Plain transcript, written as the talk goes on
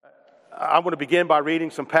I want to begin by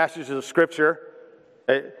reading some passages of Scripture.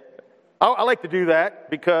 I like to do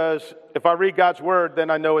that because if I read God's Word,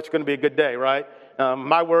 then I know it's going to be a good day, right?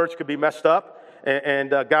 My words could be messed up,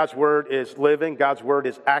 and God's Word is living, God's Word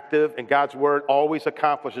is active, and God's Word always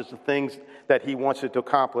accomplishes the things that He wants it to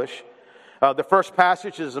accomplish. The first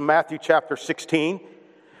passage is in Matthew chapter 16.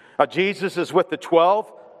 Jesus is with the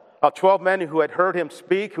 12 men who had heard him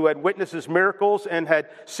speak, who had witnessed his miracles, and had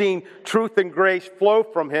seen truth and grace flow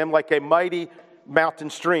from him like a mighty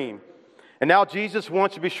mountain stream. And now Jesus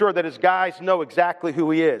wants to be sure that his guys know exactly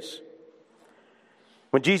who he is.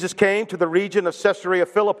 When Jesus came to the region of Caesarea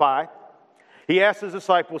Philippi, he asked his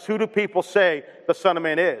disciples, "Who do people say the Son of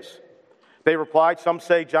Man is?" They replied, "Some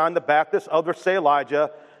say John the Baptist, others say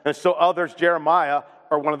Elijah, and so others Jeremiah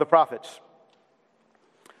or one of the prophets."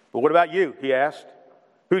 "But what about you?" he asked.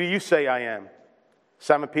 "Who do you say I am?"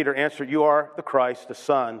 Simon Peter answered, "You are the Christ, the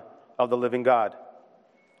Son of the living God."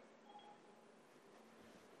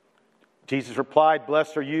 Jesus replied,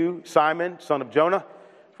 "Blessed are you, Simon, son of Jonah,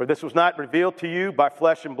 for this was not revealed to you by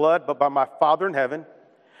flesh and blood, but by my Father in heaven.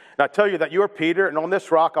 And I tell you that you are Peter, and on this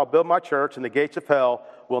rock I'll build my church, and the gates of hell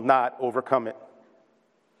will not overcome it."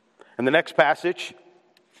 And the next passage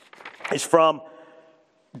is from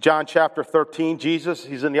John chapter 13. Jesus,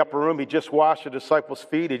 he's in the upper room. He just washed the disciples'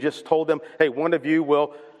 feet. He just told them, "Hey, one of you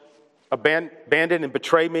will abandon and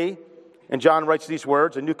betray me." And John writes these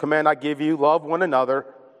words, "A new command I give you, love one another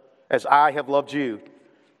as I have loved you.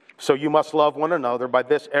 So you must love one another. By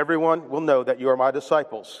this everyone will know that you are my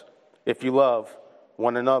disciples, if you love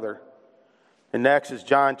one another." And next is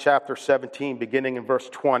John chapter 17, beginning in verse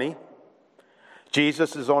 20.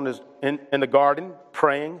 Jesus is in the garden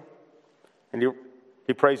praying, and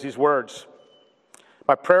he prays these words.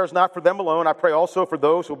 "My prayer is not for them alone. I pray also for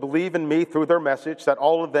those who believe in me through their message, that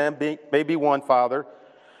all of them may be one, Father.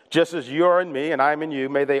 Just as you are in me and I am in you,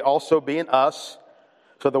 may they also be in us,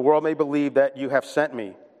 so the world may believe that you have sent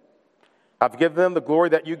me. I've given them the glory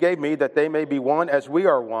that you gave me, that they may be one as we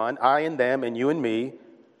are one, I and them and you and me,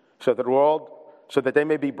 so that they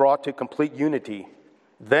may be brought to complete unity.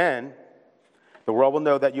 Then the world will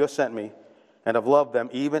know that you have sent me and have loved them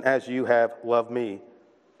even as you have loved me."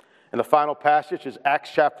 And the final passage is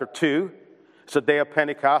Acts chapter 2. It's the day of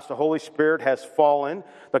Pentecost. The Holy Spirit has fallen.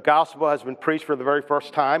 The gospel has been preached for the very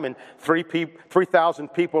first time, and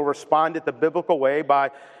 3,000 people responded the biblical way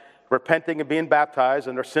by repenting and being baptized,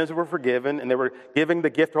 and their sins were forgiven, and they were giving the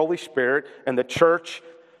gift of the Holy Spirit, and the church,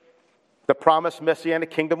 the promised Messianic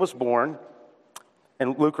kingdom, was born.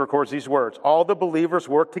 And Luke records these words: "All the believers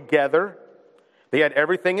worked together. They had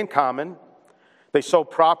everything in common. They sold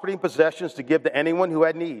property and possessions to give to anyone who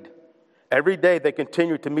had need. Every day they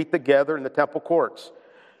continued to meet together in the temple courts.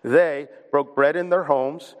 They broke bread in their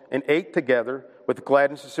homes and ate together with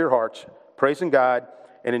glad and sincere hearts, praising God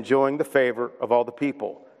and enjoying the favor of all the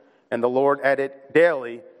people. And the Lord added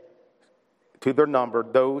daily to their number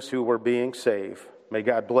those who were being saved." May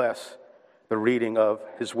God bless the reading of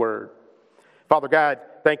His Word. Father God,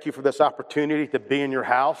 thank you for this opportunity to be in your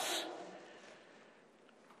house.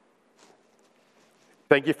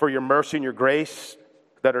 Thank you for your mercy and your grace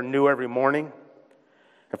that are new every morning.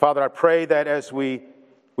 And Father, I pray that as we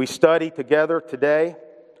study together today,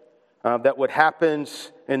 that what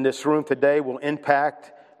happens in this room today will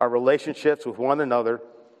impact our relationships with one another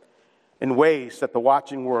in ways that the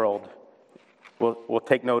watching world will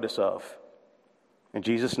take notice of. In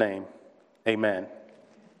Jesus' name, amen.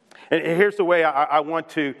 And here's the way I want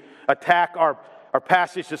to attack our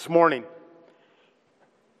passage this morning.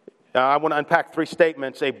 I want to unpack 3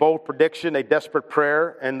 statements: a bold prediction, a desperate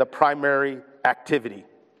prayer, and the primary activity.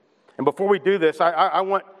 And before we do this, I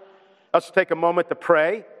want us to take a moment to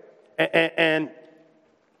pray. And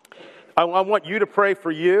I want you to pray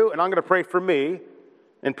for you, and I'm going to pray for me,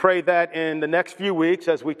 and pray that in the next few weeks,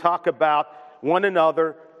 as we talk about one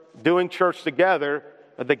another, doing church together,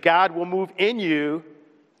 that God will move in you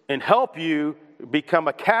and help you become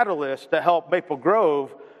a catalyst to help Maple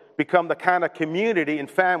Grove become the kind of community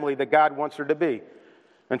and family that God wants her to be.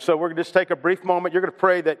 And so we're going to just take a brief moment. You're going to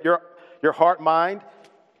pray that your heart, mind,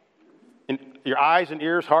 and your eyes and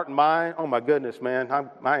ears, heart and mind. Oh my goodness, man,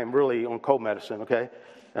 I am really on cold medicine, okay?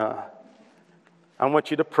 I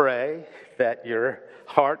want you to pray that your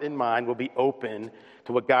heart and mind will be open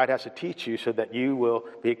to what God has to teach you so that you will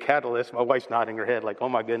be a catalyst. My wife's nodding her head like, oh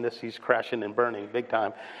my goodness, he's crashing and burning big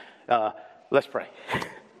time. Let's pray.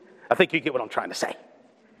 I think you get what I'm trying to say.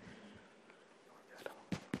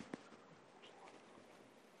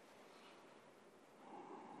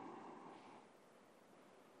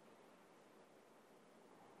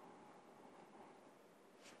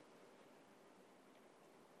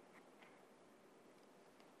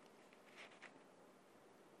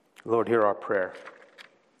 Lord, hear our prayer.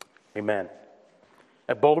 Amen.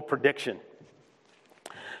 A bold prediction.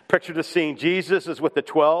 Picture the scene. Jesus is with the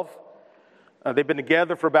 12. They've been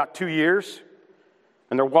together for about 2 years,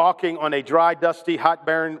 and they're walking on a dry, dusty, hot,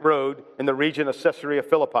 barren road in the region of Caesarea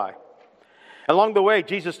Philippi. Along the way,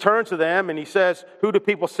 Jesus turns to them and he says, "Who do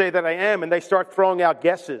people say that I am?" And they start throwing out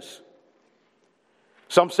guesses.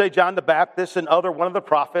 Some say John the Baptist, and one of the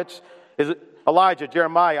prophets. Is it Elijah,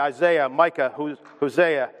 Jeremiah, Isaiah, Micah,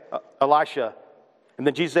 Hosea, Elisha? And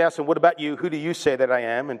then Jesus asks him, "What about you? Who do you say that I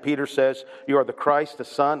am?" And Peter says, "You are the Christ, the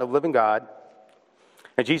Son of living God."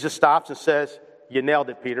 And Jesus stops and says, "You nailed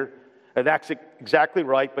it, Peter. And that's exactly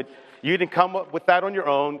right, but you didn't come up with that on your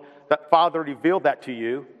own. That Father revealed that to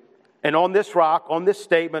you. And on this rock, on this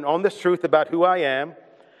statement, on this truth about who I am,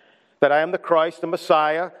 that I am the Christ, the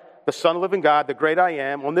Messiah, the Son of living God, the great I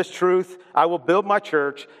am, on this truth, I will build my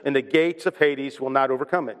church, and the gates of Hades will not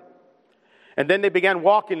overcome it." And then they began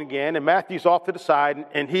walking again, and Matthew's off to the side,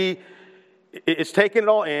 and he is taking it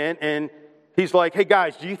all in, and he's like, "Hey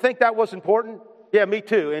guys, do you think that was important?" "Yeah, me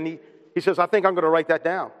too." And he says, "I think I'm going to write that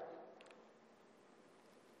down."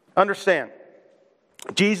 Understand,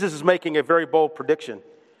 Jesus is making a very bold prediction.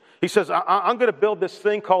 He says, I'm going to build this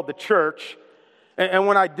thing called the church, and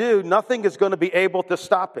when I do, nothing is going to be able to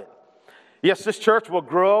stop it. Yes, this church will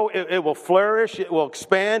grow, it will flourish, it will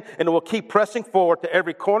expand, and it will keep pressing forward to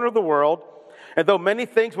every corner of the world. And though many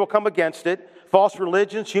things will come against it, false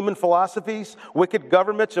religions, human philosophies, wicked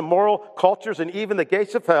governments, immoral cultures, and even the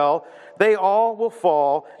gates of hell, they all will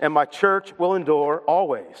fall, and my church will endure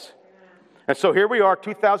always. And so here we are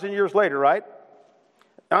 2,000 years later, right?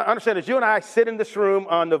 I understand, as you and I sit in this room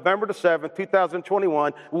on November the 7th,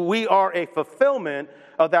 2021, we are a fulfillment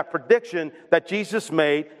of that prediction that Jesus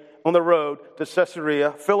made on the road to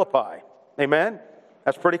Caesarea Philippi. Amen?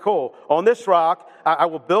 That's pretty cool. On this rock, I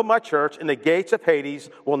will build my church, and the gates of Hades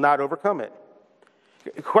will not overcome it.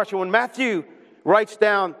 Question, when Matthew writes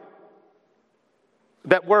down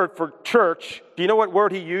that word for church, do you know what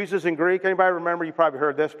word he uses in Greek? Anybody remember? You probably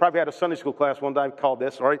heard this. Probably had a Sunday school class one time called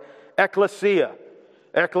this, all right? Ekklesia.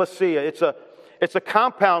 Ekklesia. It's a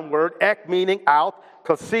compound word, ek meaning out,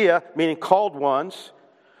 klesia meaning called ones.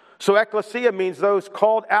 So ekklesia means those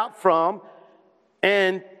called out from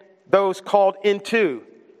and those called into.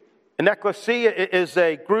 An ekklesia is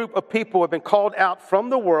a group of people who have been called out from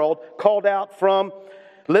the world, called out from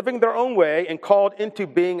living their own way, and called into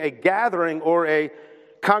being a gathering or a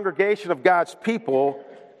congregation of God's people,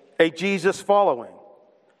 a Jesus following.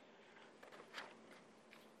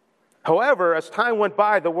 However, as time went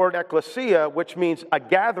by, the word ekklesia, which means a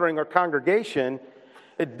gathering or congregation,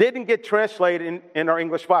 it didn't get translated in our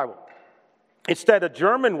English Bible. Instead, a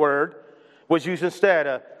German word was used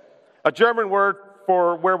instead. A German word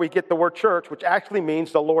for where we get the word church, which actually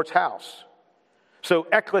means the Lord's house. So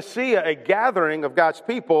ekklesia, a gathering of God's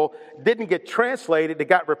people, didn't get translated. It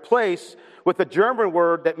got replaced with a German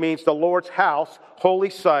word that means the Lord's house, holy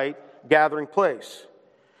site, gathering place.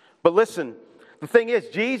 But listen, the thing is,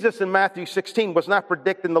 Jesus in Matthew 16 was not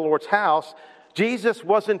predicting the Lord's house. Jesus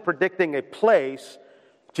wasn't predicting a place.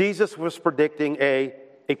 Jesus was predicting a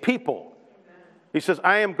people. He says,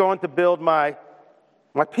 I am going to build my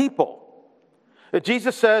people.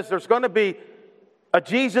 Jesus says there's going to be a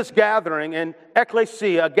Jesus gathering, and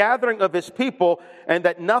ekklesia, a gathering of his people, and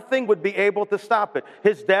that nothing would be able to stop it.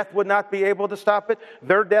 His death would not be able to stop it.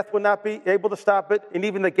 Their death would not be able to stop it. And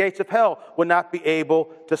even the gates of hell would not be able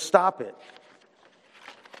to stop it.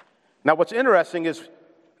 Now, what's interesting is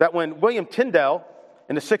that when William Tyndale,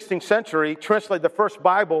 in the 16th century, translated the first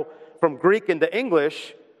Bible from Greek into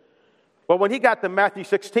English, well, when he got to Matthew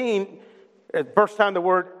 16, the first time the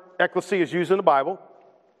word ekklesia is used in the Bible,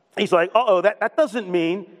 he's like, that doesn't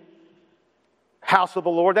mean house of the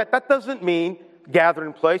Lord. That doesn't mean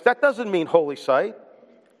gathering place. That doesn't mean holy site.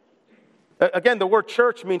 Again, the word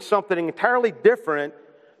church means something entirely different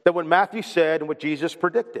than what Matthew said and what Jesus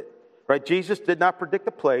predicted. Right? Jesus did not predict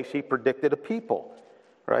a place. He predicted a people.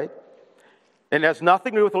 Right? And it has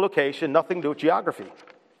nothing to do with the location, nothing to do with geography.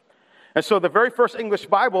 And so the very first English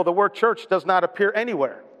Bible, the word church does not appear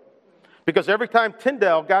anywhere. Because every time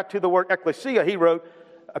Tyndale got to the word ekklesia, he wrote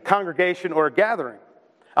a congregation or a gathering.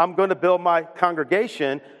 I'm going to build my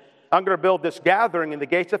congregation. I'm going to build this gathering, and the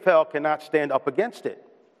gates of hell cannot stand up against it.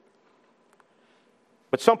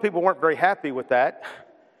 But some people weren't very happy with that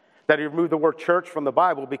he removed the word church from the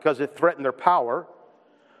Bible because it threatened their power.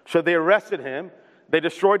 So they arrested him. They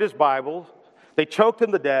destroyed his Bible. They choked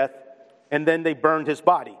him to death, and then they burned his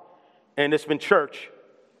body. And it's been church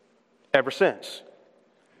ever since.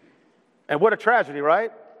 And what a tragedy,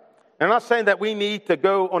 right? And I'm not saying that we need to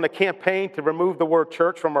go on a campaign to remove the word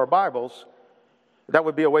church from our Bibles. That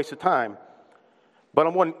would be a waste of time.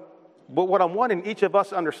 But what I'm wanting each of us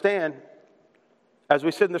to understand as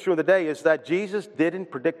we sit in this room today is that Jesus didn't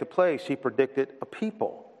predict a place, he predicted a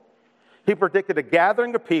people. He predicted a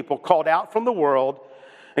gathering of people called out from the world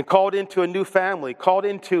and called into a new family, called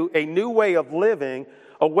into a new way of living,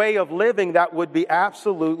 a way of living that would be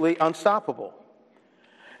absolutely unstoppable.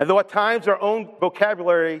 And though at times our own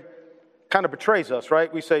vocabulary kind of betrays us,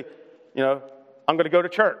 right? We say, I'm going to go to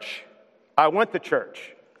church. I went to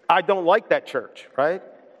church. I don't like that church, right?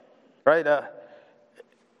 Right?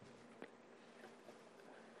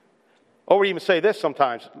 Or we even say this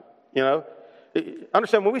sometimes,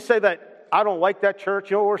 Understand, when we say that I don't like that church,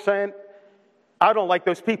 you know what we're saying? I don't like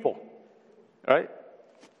those people, right?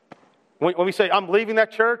 When we say I'm leaving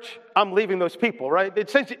that church, I'm leaving those people, right?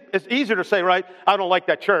 It's easier to say, right, I don't like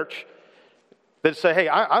that church than to say, hey,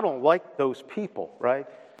 I don't like those people, right?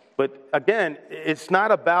 But again, it's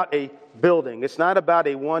not about a building. It's not about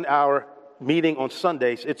a 1-hour meeting on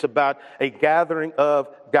Sundays. It's about a gathering of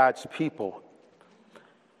God's people.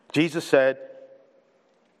 Jesus said,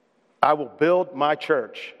 I will build my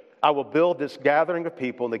church. I will build this gathering of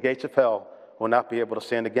people, and the gates of hell will not be able to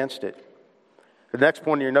stand against it. The next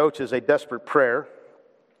point in your notes is a desperate prayer.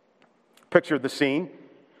 Picture the scene.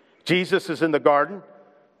 Jesus is in the garden,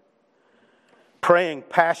 praying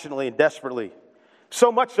passionately and desperately.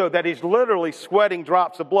 So much so that he's literally sweating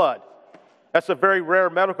drops of blood. That's a very rare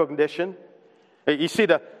medical condition. You see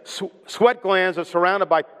the sweat glands are surrounded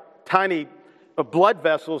by tiny blood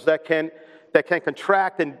vessels that can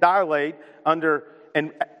contract and dilate under,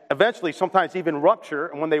 and eventually sometimes even rupture.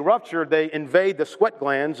 And when they rupture, they invade the sweat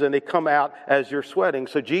glands and they come out as you're sweating.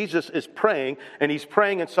 So Jesus is praying, and he's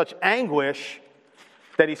praying in such anguish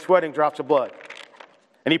that he's sweating drops of blood.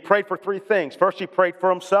 And he prayed for 3 things. First, he prayed for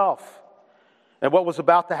himself and what was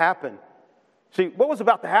about to happen. See, what was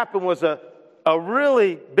about to happen was a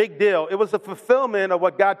really big deal. It was the fulfillment of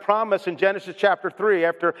what God promised in Genesis chapter 3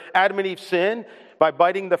 after Adam and Eve sinned by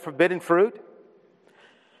biting the forbidden fruit.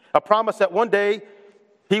 A promise that one day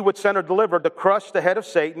he would send a deliverer to crush the head of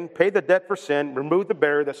Satan, pay the debt for sin, remove the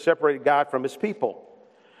barrier that separated God from his people.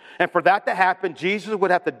 And for that to happen, Jesus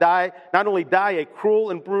would have to die, not only die a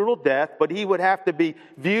cruel and brutal death, but he would have to be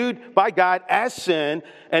viewed by God as sin.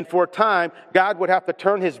 And for a time, God would have to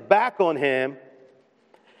turn his back on him.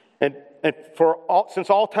 And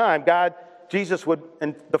since all time, Jesus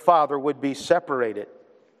and the Father would be separated.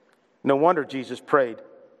 No wonder Jesus prayed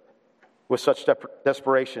with such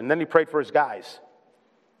desperation. And then he prayed for his guys.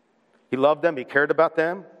 He loved them. He cared about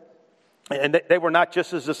them. And they were not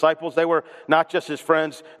just his disciples. They were not just his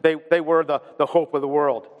friends. They were the hope of the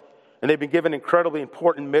world. And they've been given an incredibly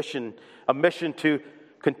important mission, a mission to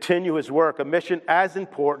continue his work, a mission as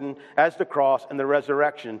important as the cross and the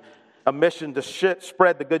resurrection, a mission to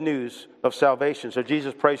spread the good news of salvation. So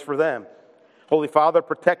Jesus prays for them. Holy Father,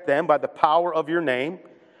 protect them by the power of your name,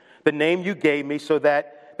 the name you gave me, so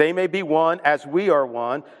that they may be one as we are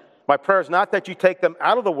one. My prayer is not that you take them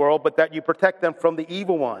out of the world, but that you protect them from the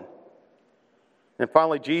evil one. And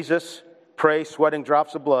finally, Jesus prays, sweating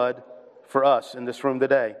drops of blood, for us in this room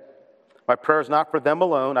today. My prayer is not for them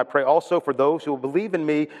alone. I pray also for those who will believe in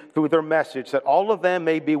me through their message, that all of them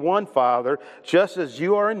may be one, Father, just as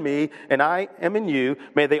you are in me and I am in you.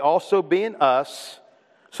 May they also be in us,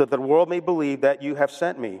 so that the world may believe that you have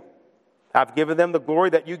sent me. I've given them the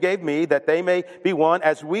glory that you gave me, that they may be one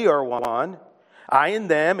as we are one, I in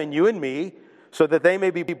them and you in me, so that they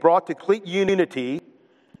may be brought to complete unity.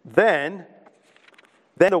 Then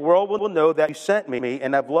the world will know that you sent me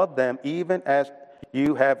and have loved them even as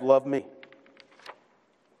you have loved me.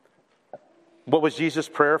 What was Jesus'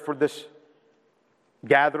 prayer for this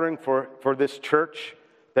gathering, for this church?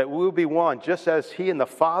 That we will be one, just as he and the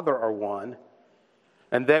Father are one,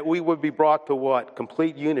 and that we would be brought to what?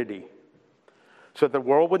 Complete unity. So that the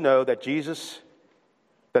world would know that this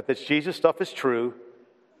Jesus stuff is true,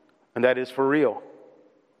 and that is for real.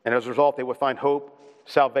 And as a result, they would find hope,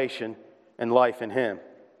 salvation, and life in him.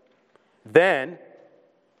 Then,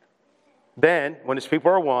 when his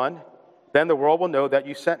people are one, then the world will know that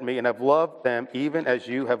you sent me and have loved them even as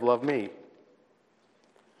you have loved me.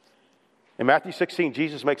 In Matthew 16,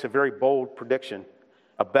 Jesus makes a very bold prediction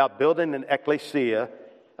about building an ecclesia,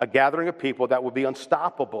 a gathering of people that would be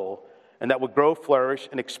unstoppable and that would grow, flourish,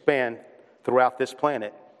 and expand throughout this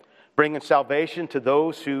planet, bringing salvation to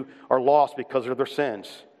those who are lost because of their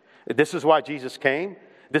sins. This is why Jesus came.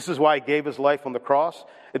 This is why he gave his life on the cross.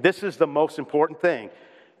 This is the most important thing.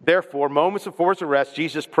 Therefore, moments before his arrest,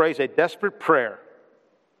 Jesus prays a desperate prayer.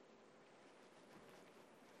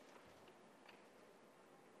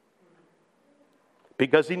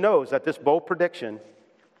 Because he knows that this bold prediction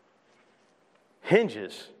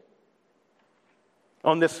hinges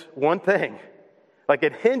on this one thing. Like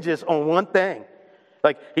it hinges on one thing.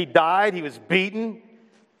 Like he died, he was beaten,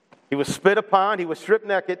 he was spit upon, he was stripped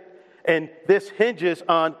naked, and this hinges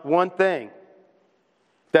on one thing.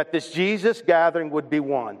 That this Jesus gathering would be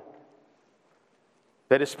one.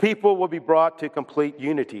 That his people would be brought to complete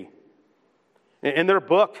unity. In their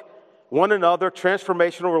book, One Another,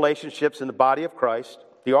 Transformational Relationships in the Body of Christ,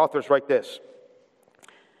 the authors write this: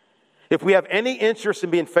 if we have any interest in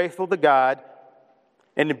being faithful to God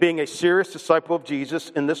and in being a serious disciple of Jesus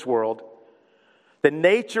in this world, the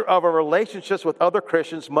nature of our relationships with other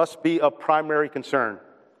Christians must be of primary concern.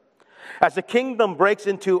 As the kingdom breaks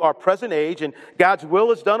into our present age and God's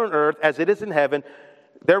will is done on earth as it is in heaven,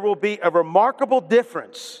 there will be a remarkable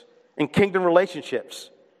difference in kingdom relationships.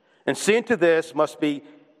 And seeing to this must be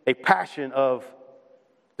a passion of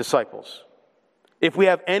disciples. If we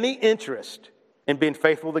have any interest in being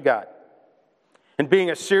faithful to God and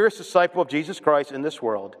being a serious disciple of Jesus Christ in this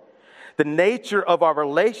world, the nature of our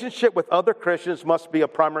relationship with other Christians must be a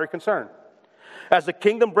primary concern. As the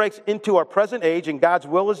kingdom breaks into our present age and God's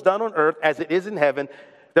will is done on earth as it is in heaven,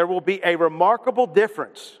 there will be a remarkable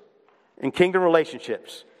difference in kingdom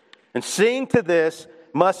relationships. And seeing to this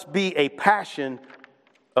must be a passion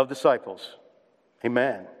of disciples.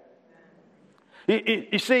 Amen.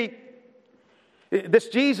 You see, this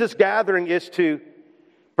Jesus gathering is to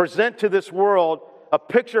present to this world a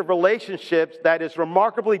picture of relationships that is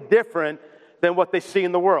remarkably different than what they see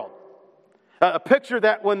in the world. A picture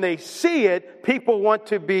that when they see it, people want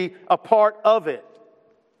to be a part of it.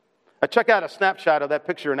 Check out a snapshot of that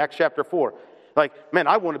picture in Acts chapter 4. Like, man,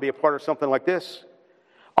 I want to be a part of something like this.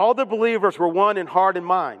 All the believers were one in heart and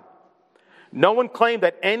mind. No one claimed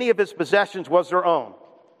that any of his possessions was their own.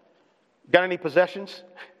 Got any possessions?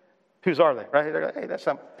 Whose are they? Right? They're like, hey, that's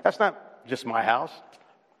not just my house.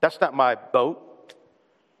 That's not my boat.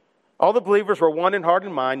 All the believers were one in heart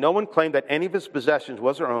and mind. No one claimed that any of his possessions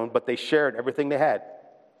was their own, but they shared everything they had.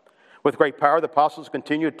 With great power, the apostles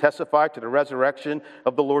continued to testify to the resurrection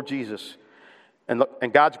of the Lord Jesus. And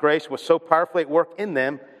God's grace was so powerfully at work in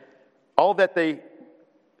them, all that they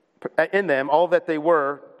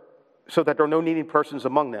were, so that there were no needy persons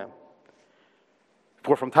among them.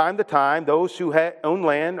 For from time to time, those who had owned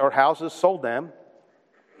land or houses sold them,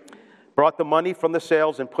 brought the money from the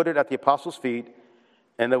sales and put it at the apostles' feet,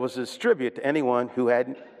 and it was distributed to anyone who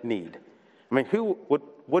had need. I mean, who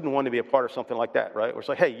wouldn't want to be a part of something like that, right? Where it's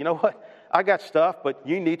like, hey, you know what? I got stuff, but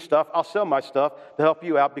you need stuff. I'll sell my stuff to help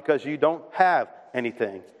you out because you don't have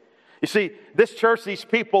anything. You see, this church, these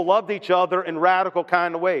people loved each other in radical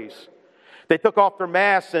kind of ways. They took off their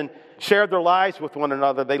masks and shared their lives with one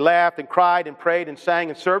another. They laughed and cried and prayed and sang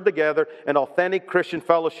and served together in authentic Christian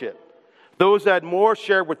fellowship. Those that had more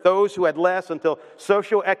shared with those who had less until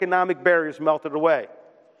socioeconomic barriers melted away.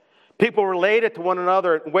 People related to one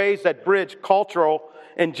another in ways that bridge cultural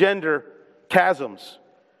and gender chasms.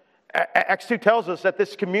 Acts 2 tells us that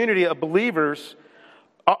this community of believers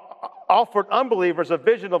offered unbelievers a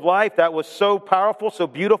vision of life that was so powerful, so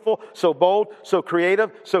beautiful, so bold, so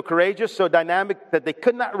creative, so courageous, so dynamic that they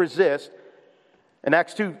could not resist. And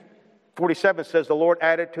Acts 2:47 says the Lord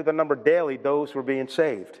added to the number daily those who were being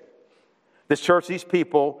saved. This church, these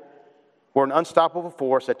people, were an unstoppable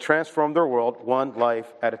force that transformed their world one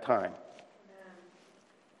life at a time.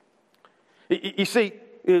 You see,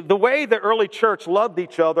 the way the early church loved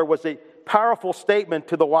each other was a powerful statement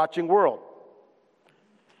to the watching world.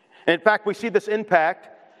 In fact, we see this impact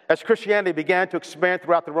as Christianity began to expand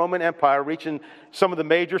throughout the Roman Empire, reaching some of the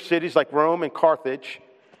major cities like Rome and Carthage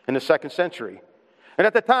in the 2nd century. And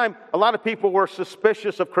at the time, a lot of people were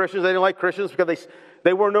suspicious of Christians. They didn't like Christians because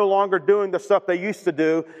they were no longer doing the stuff they used to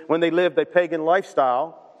do when they lived a pagan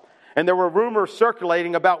lifestyle. And there were rumors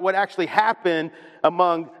circulating about what actually happened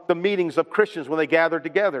among the meetings of Christians when they gathered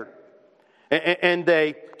together. And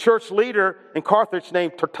a church leader in Carthage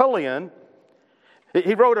named Tertullian,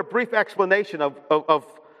 he wrote a brief explanation of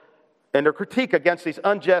and a critique against these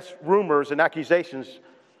unjust rumors and accusations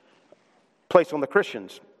placed on the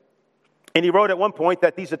Christians. And he wrote at one point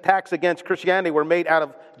that these attacks against Christianity were made out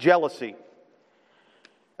of jealousy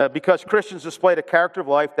because Christians displayed a character of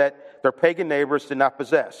life that their pagan neighbors did not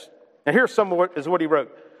possess. And here's some of what he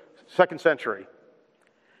wrote, 2nd century.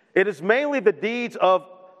 It is mainly the deeds of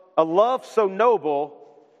a love so noble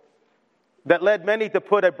that led many to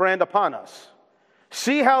put a brand upon us.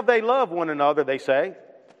 See how they love one another, they say,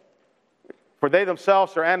 for they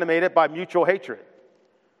themselves are animated by mutual hatred.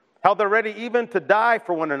 How they're ready even to die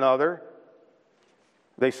for one another,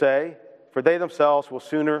 they say, for they themselves will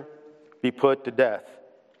sooner be put to death.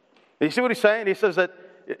 And you see what he's saying? He says that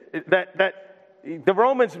the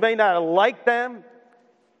Romans may not have liked them.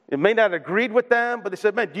 It may not have agreed with them, but they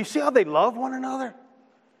said, man, do you see how they love one another?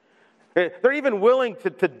 They're even willing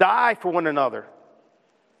to die for one another.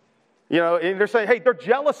 You know, and they're saying, hey, they're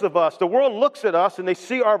jealous of us. The world looks at us and they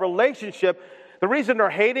see our relationship. The reason they're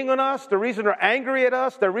hating on us, the reason they're angry at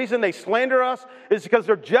us, the reason they slander us is because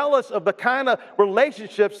they're jealous of the kind of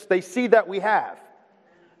relationships they see that we have.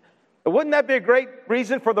 Wouldn't that be a great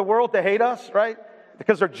reason for the world to hate us, right?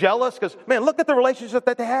 Because they're jealous? Because, man, look at the relationship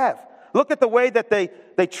that they have. Look at the way that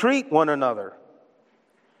they treat one another.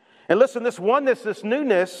 And listen, this oneness, this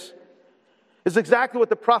newness, is exactly what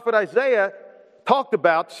the prophet Isaiah talked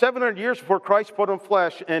about 700 years before Christ put on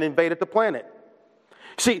flesh and invaded the planet.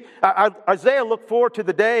 See, Isaiah looked forward to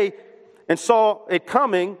the day and saw it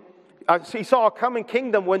coming. He saw a coming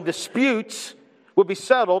kingdom when disputes would be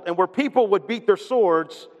settled and where people would beat their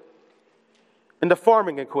swords into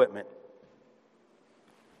farming equipment.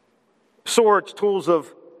 Swords, tools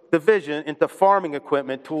of division, into farming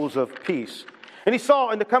equipment, tools of peace. And he saw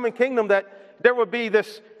in the coming kingdom that there would be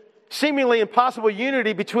this seemingly impossible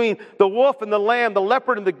unity between the wolf and the lamb, the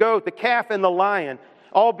leopard and the goat, the calf and the lion,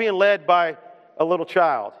 all being led by a little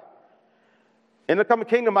child. In the coming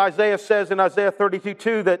kingdom, Isaiah says in Isaiah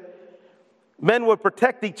 32:2 that men would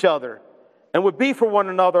protect each other and would be for one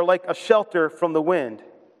another like a shelter from the wind.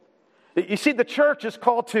 You see, the church is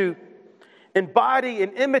called to embody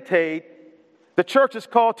and imitate. The church is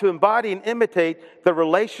called to embody and imitate the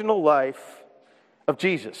relational life of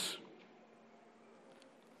Jesus.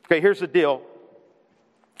 Okay, here's the deal.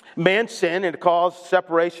 Man sinned and it caused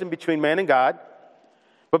separation between man and God.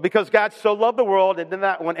 But because God so loved the world and did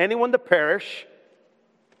not want anyone to perish,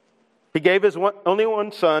 He gave His only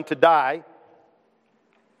one Son to die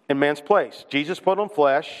in man's place. Jesus put on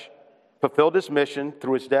flesh, fulfilled His mission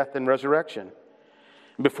through His death and resurrection.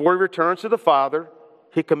 And before He returns to the Father,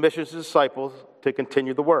 He commissions His disciples to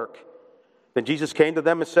continue the work. Then Jesus came to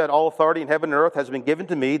them and said, all authority in heaven and earth has been given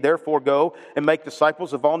to me. Therefore go and make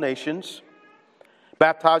disciples of all nations,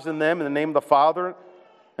 baptizing them in the name of the Father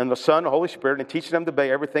and the Son and the Holy Spirit, and teaching them to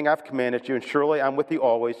obey everything I've commanded you. And surely I'm with you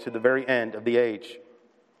always to the very end of the age.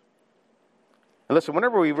 And listen,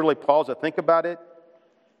 whenever we really pause to think about it,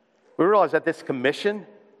 we realize that this commission,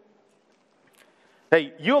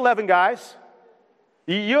 hey, you 11 guys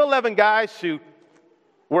who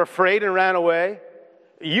were afraid and ran away,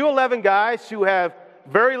 you 11 guys who have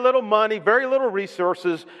very little money, very little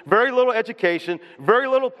resources, very little education, very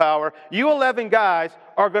little power, you 11 guys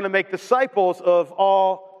are going to make disciples of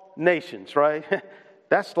all nations, right?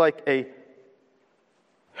 That's like a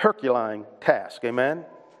Herculean task, amen?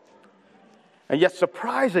 And yet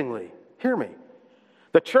surprisingly, hear me,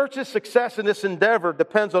 the church's success in this endeavor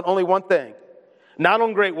depends on only one thing. Not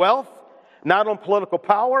on great wealth, not on political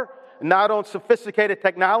power, not on sophisticated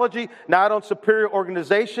technology, not on superior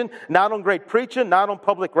organization, not on great preaching, not on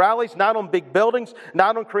public rallies, not on big buildings,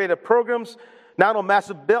 not on creative programs, not on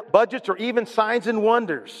massive budgets or even signs and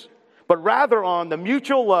wonders, but rather on the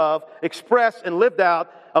mutual love expressed and lived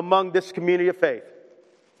out among this community of faith.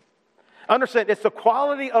 Understand, it's the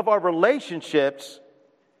quality of our relationships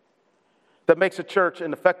that makes a church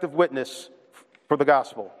an effective witness for the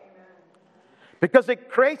gospel. Because it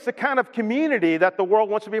creates the kind of community that the world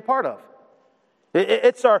wants to be a part of.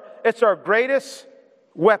 It's our greatest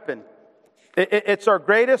weapon. It's our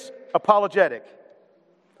greatest apologetic.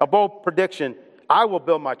 A bold prediction, I will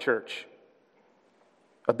build my church.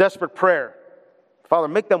 A desperate prayer, Father,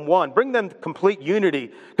 make them one. Bring them to complete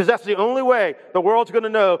unity. Because that's the only way the world's going to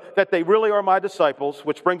know that they really are my disciples,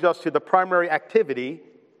 which brings us to the primary activity,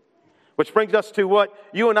 which brings us to what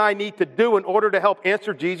you and I need to do in order to help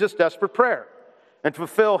answer Jesus' desperate prayer and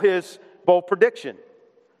fulfill His bold prediction.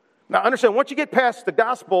 Now understand, once you get past the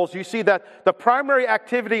Gospels, you see that the primary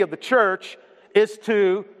activity of the church is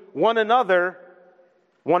to one another.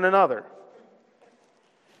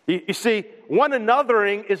 You see, one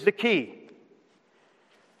anothering is the key.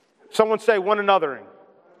 Someone say one anothering.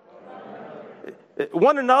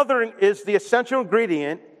 One anothering is the essential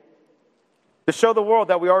ingredient to show the world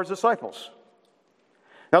that we are His disciples.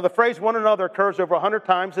 Now the phrase one another occurs over 100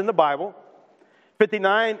 times in the Bible.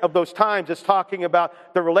 59 of those times is talking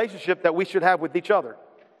about the relationship that we should have with each other.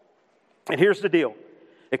 And here's the deal.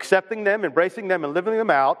 Accepting them, embracing them, and living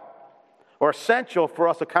them out are essential for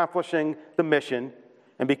us accomplishing the mission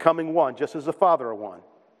and becoming one, just as the Father are one.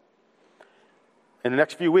 In the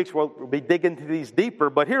next few weeks, we'll be digging into these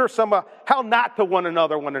deeper, but here are some how not to one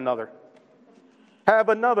another. Have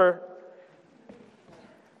another.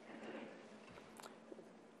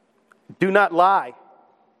 Do not lie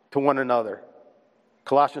to one another.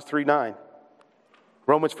 Colossians 3:9.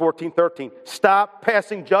 Romans 14:13. Stop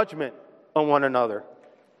passing judgment on one another.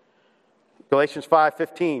 Galatians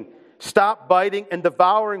 5:15. Stop biting and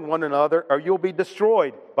devouring one another, or you'll be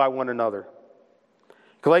destroyed by one another.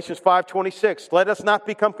 Galatians 5:26. Let us not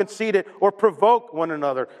become conceited or provoke one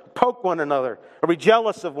another, poke one another, or be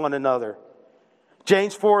jealous of one another.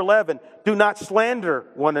 James 4:11. Do not slander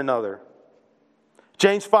one another.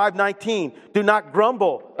 James 5:19. Do not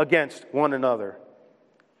grumble against one another.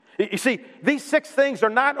 You see, these 6 things are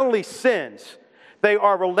not only sins, they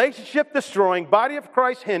are relationship destroying, body of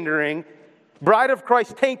Christ hindering, bride of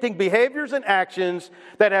Christ tainting behaviors and actions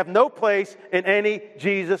that have no place in any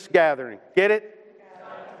Jesus gathering. Get it?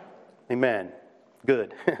 Yeah. Amen.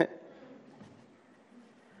 Good.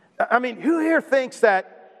 I mean, who here thinks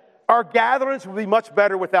that our gatherings would be much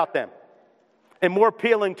better without them and more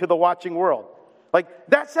appealing to the watching world? Like,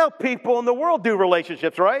 that's how people in the world do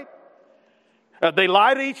relationships, right? They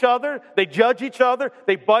lie to each other, they judge each other,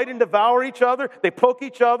 they bite and devour each other, they poke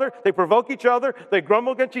each other, they provoke each other, they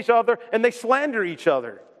grumble against each other, and they slander each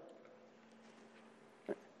other.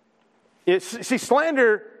 See,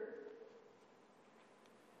 slander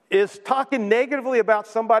is talking negatively about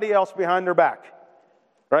somebody else behind their back,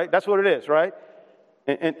 right? That's what it is, right?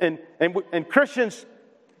 And Christians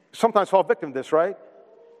sometimes fall victim to this, right?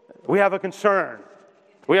 We have a concern.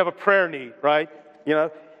 We have a prayer need, right? You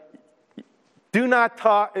know, do not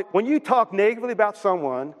talk, when you talk negatively about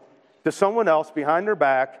someone to someone else behind their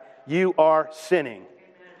back, you are sinning.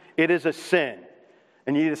 It is a sin.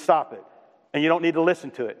 And you need to stop it. And you don't need to listen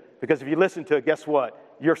to it. Because if you listen to it, guess what?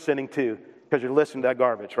 You're sinning too. Because you're listening to that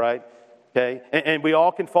garbage, right? Okay? And we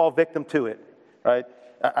all can fall victim to it, right?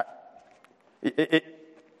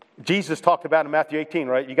 Jesus talked about in Matthew 18,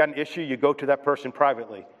 right? You got an issue, you go to that person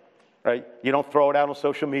privately, right? You don't throw it out on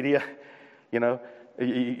social media, you know?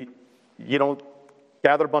 You don't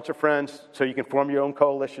gather a bunch of friends so you can form your own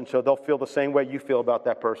coalition so they'll feel the same way you feel about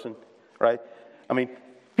that person, right? I mean,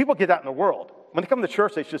 people get that in the world. When they come to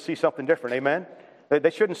church, they should see something different, amen?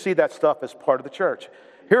 They shouldn't see that stuff as part of the church.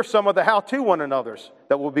 Here's some of the how-to one another's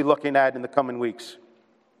that we'll be looking at in the coming weeks.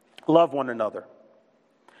 Love one another.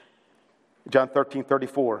 John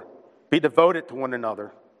 13:34. Be devoted to one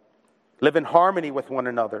another. Live in harmony with one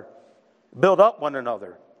another. Build up one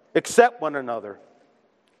another. Accept one another.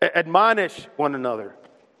 Admonish one another.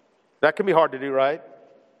 That can be hard to do, right?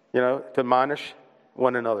 You know, to admonish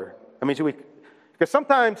one another. I mean, because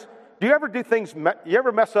sometimes, do you ever do things, you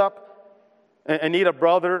ever mess up and need a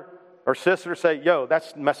brother or sister to say, yo,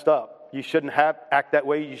 that's messed up. You shouldn't act that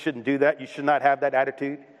way. You shouldn't do that. You should not have that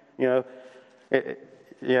attitude. You know, it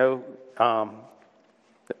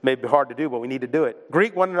may be hard to do, but we need to do it.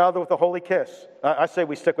 Greet one another with a holy kiss. I say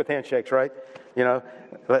we stick with handshakes, right? You know,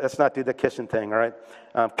 let's not do the kissing thing, all right?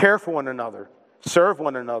 Care for one another. Serve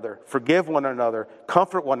one another. Forgive one another.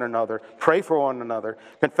 Comfort one another. Pray for one another.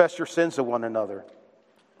 Confess your sins to one another.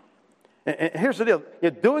 And here's the deal.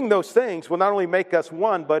 Doing those things will not only make us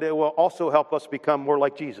one, but it will also help us become more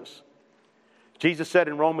like Jesus. Jesus said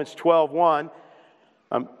in Romans 12:1,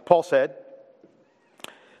 Paul said,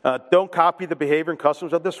 don't copy the behavior and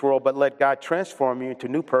customs of this world, but let God transform you into a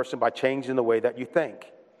new person by changing the way that you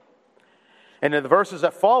think. And in the verses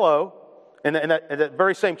that follow, in that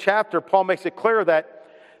very same chapter, Paul makes it clear that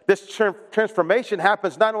this transformation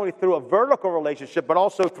happens not only through a vertical relationship, but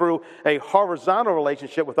also through a horizontal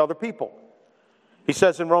relationship with other people. He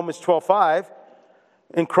says in Romans 12:5,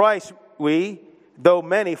 in Christ we, though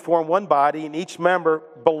many, form one body, and each member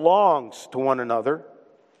belongs to one another.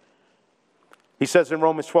 He says in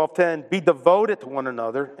Romans 12:10, be devoted to one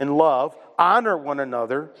another in love, honor one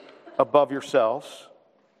another above yourselves.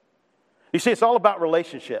 You see, it's all about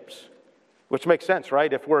relationships, which makes sense,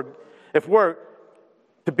 right? If we're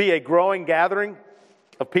to be a growing gathering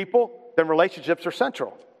of people, then relationships are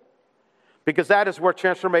central. Because that is where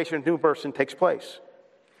transformation, new person takes place.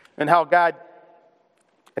 And how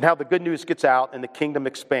the good news gets out and the kingdom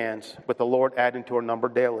expands with the Lord adding to our number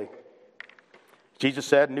daily. Jesus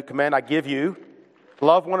said, a new command I give you,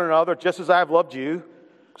 love one another just as I have loved you.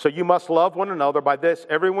 So you must love one another. By this,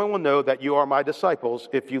 everyone will know that you are my disciples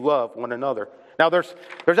if you love one another. Now, there's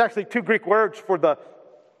actually 2 Greek words for the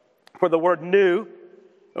word new.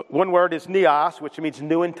 One word is neos, which means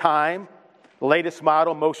new in time, latest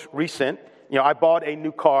model, most recent. You know, I bought a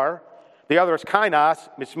new car. The other is kainos,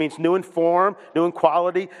 which means new in form, new in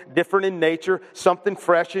quality, different in nature, something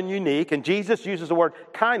fresh and unique. And Jesus uses the word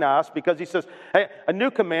kainos because he says, hey, a new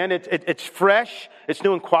command, it's fresh, it's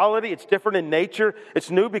new in quality, it's different in nature. It's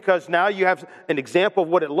new because now you have an example of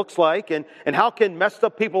what it looks like. And how can messed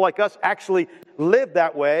up people like us actually live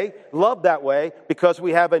that way, love that way? Because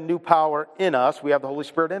we have a new power in us. We have the Holy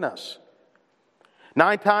Spirit in us.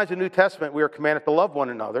 9 times in the New Testament, we are commanded to love one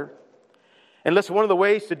another. And listen, one of the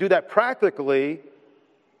ways to do that practically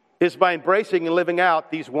is by embracing and living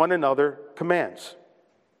out these one another commands.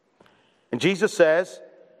 And Jesus says,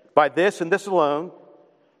 by this and this alone,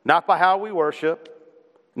 not by how we worship,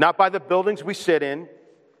 not by the buildings we sit in,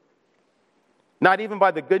 not even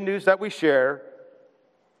by the good news that we share,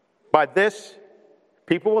 by this,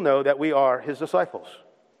 people will know that we are his disciples.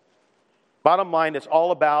 Bottom line, it's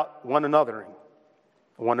all about one another.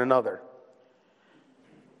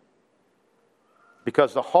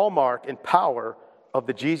 Because the hallmark and power of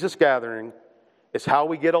the Jesus gathering is how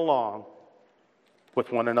we get along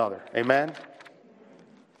with one another. Amen?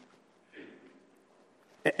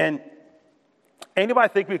 And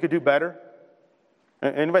anybody think we could do better?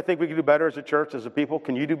 Anybody think we could do better as a church, as a people?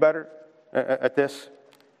 Can you do better at this?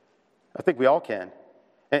 I think we all can.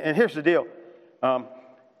 And here's the deal.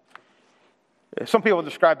 Some people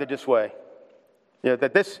describe it this way.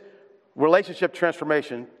 That this relationship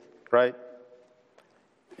transformation, right,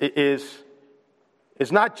 is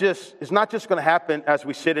not just going to happen as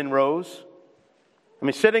we sit in rows. I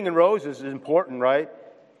mean, sitting in rows is important, right?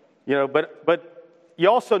 But you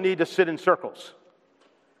also need to sit in circles.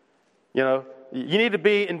 You need to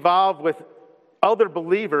be involved with other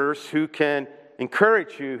believers who can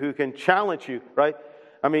encourage you, who can challenge you, right?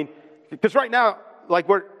 I mean, because right now, like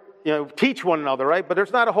we're, teach one another, right? But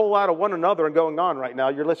there's not a whole lot of one another going on right now.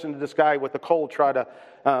 You're listening to this guy with a cold try to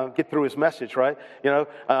get through his message, right?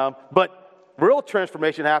 But real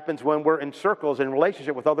transformation happens when we're in circles in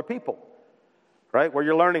relationship with other people, right? Where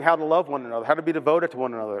you're learning how to love one another, how to be devoted to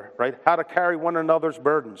one another, right? How to carry one another's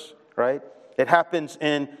burdens, right? It happens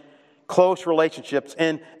in close relationships,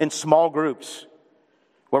 in small groups,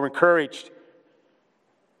 where we're encouraged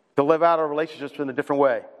to live out our relationships in a different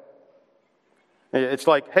way. It's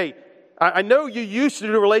like, hey, I know you used to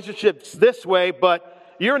do relationships this way,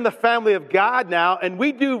 but you're in the family of God now, and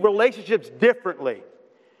we do relationships differently.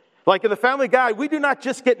 Like in the family of God, we do not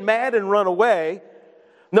just get mad and run away.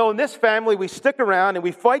 No, in this family, we stick around and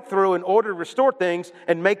we fight through in order to restore things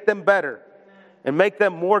and make them better and make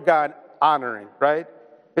them more God-honoring, right?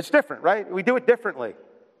 It's different, right? We do it differently.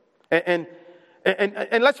 And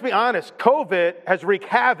let's be honest, COVID has wreaked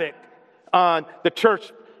havoc on the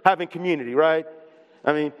church having community, right?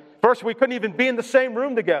 I mean, first we couldn't even be in the same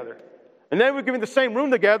room together. And then we could be in the same room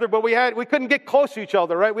together, but we couldn't get close to each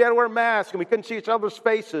other, right? We had to wear masks and we couldn't see each other's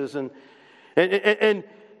faces. And it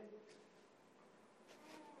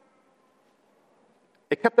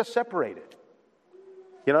kept us separated.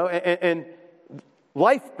 And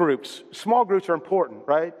life groups, small groups are important,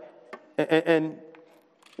 right? And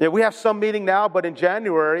we have some meeting now, but in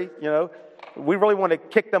January, we really want to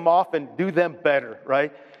kick them off and do them better,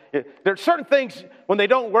 right? There are certain things, when they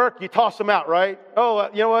don't work, you toss them out, right? Oh,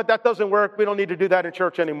 you know what? That doesn't work. We don't need to do that in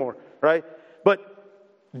church anymore, right? But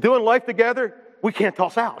doing life together, we can't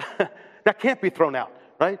toss out. That can't be thrown out,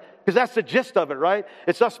 right? Because that's the gist of it, right?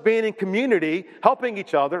 It's us being in community, helping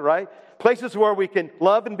each other, right? Places where we can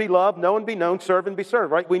love and be loved, know and be known, serve and be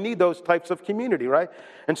served, right? We need those types of community, right?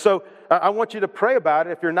 And so I want you to pray about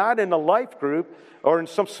it. If you're not in a life group or in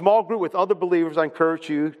some small group with other believers, I encourage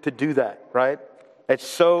you to do that, right? It's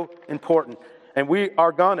so important. And we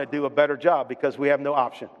are going to do a better job because we have no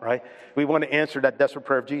option, right? We want to answer that desperate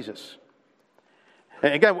prayer of Jesus.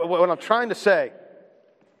 And again, what I'm trying to say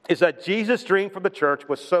is that Jesus' dream for the church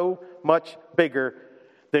was so much bigger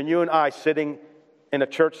than you and I sitting in a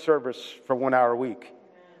church service for 1 hour a week.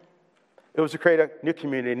 It was to create a new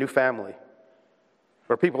community, a new family,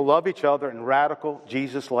 where people love each other in radical,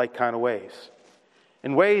 Jesus-like kind of ways.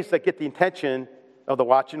 In ways that get the attention of the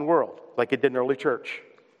watching world, like it did in the early church.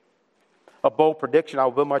 A bold prediction, I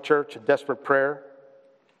will build my church, a desperate prayer.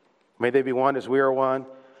 May they be one as we are one.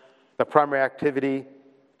 The primary activity,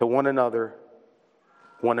 to one another.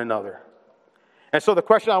 And so the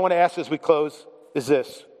question I want to ask as we close is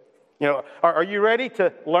this. Are you ready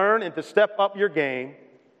to learn and to step up your game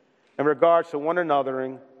in regards to one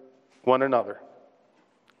another?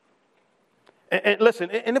 And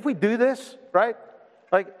listen, and if we do this, right?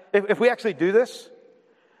 Like, if we actually do this,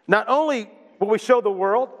 not only will we show the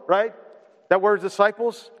world, right, that we're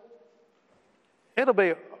disciples, it'll be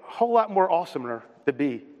a whole lot more awesomer to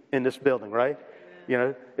be in this building, right?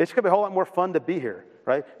 It's going to be a whole lot more fun to be here,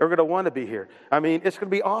 right? We're going to want to be here. I mean, it's going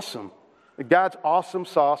to be awesome. God's awesome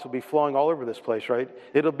sauce will be flowing all over this place, right?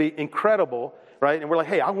 It'll be incredible, right? And we're like,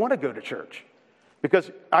 hey, I want to go to church.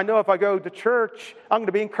 Because I know if I go to church, I'm going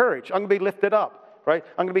to be encouraged. I'm going to be lifted up, right?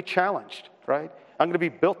 I'm going to be challenged, right? I'm going to be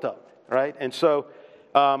built up, right? And so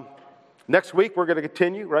next week we're going to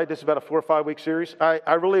continue, right? This is about a 4 or 5 week series.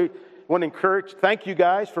 I really want to encourage, thank you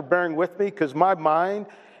guys for bearing with me because my mind,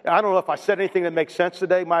 I don't know if I said anything that makes sense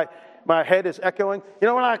today. my head is echoing. You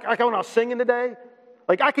know, when I was singing today,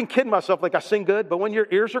 like I can kid myself like I sing good, but when your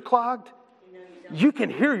ears are clogged, you can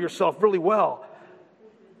hear yourself really well.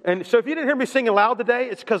 And so if you didn't hear me singing loud today,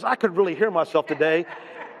 it's because I could really hear myself today.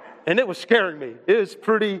 And it was scaring me. It was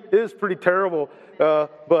pretty terrible.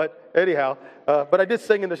 But anyhow, but I did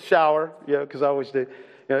sing in the shower, because I always do.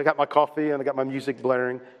 I got my coffee and I got my music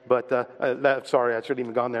blaring. But sorry, I shouldn't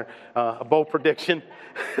even gone there. A bold prediction.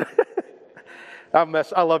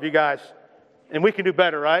 I love you guys, and we can do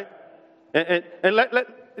better, right? And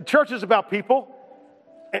church is about people.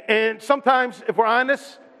 And sometimes, if we're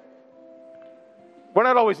honest, we're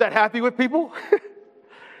not always that happy with people.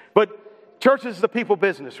 But church is the people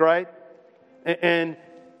business, right? And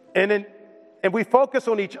we focus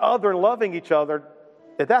on each other and loving each other.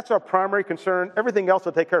 If that's our primary concern, everything else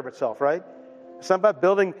will take care of itself, right? It's not about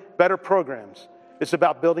building better programs. It's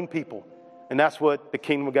about building people. And that's what the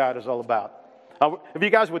kingdom of God is all about. If you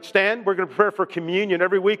guys would stand, we're going to prepare for communion.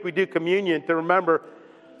 Every week we do communion to remember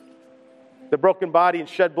the broken body and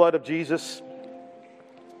shed blood of Jesus.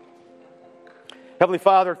 Heavenly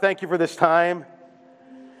Father, thank you for this time.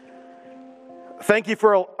 Thank you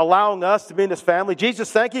for allowing us to be in this family.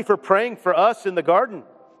 Jesus, thank you for praying for us in the garden.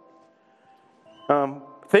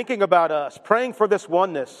 Thinking about us, praying for this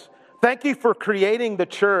oneness. Thank you for creating the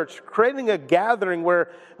church, creating a gathering where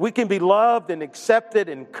we can be loved and accepted,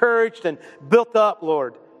 encouraged, and built up,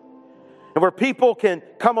 Lord. And where people can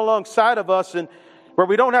come alongside of us and where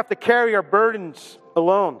we don't have to carry our burdens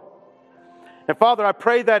alone. And Father, I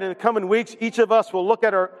pray that in the coming weeks, each of us will look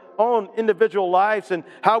at our own individual lives and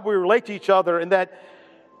how we relate to each other, and that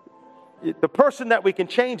the person that we can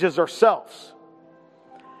change is ourselves.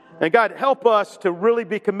 And God, help us to really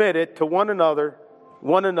be committed to one another,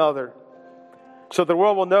 so the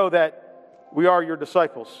world will know that we are your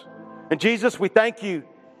disciples. And Jesus, we thank you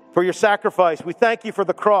for your sacrifice. We thank you for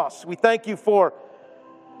the cross. We thank you for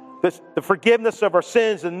the forgiveness of our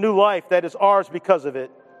sins and new life that is ours because of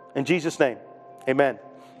it. In Jesus' name, amen.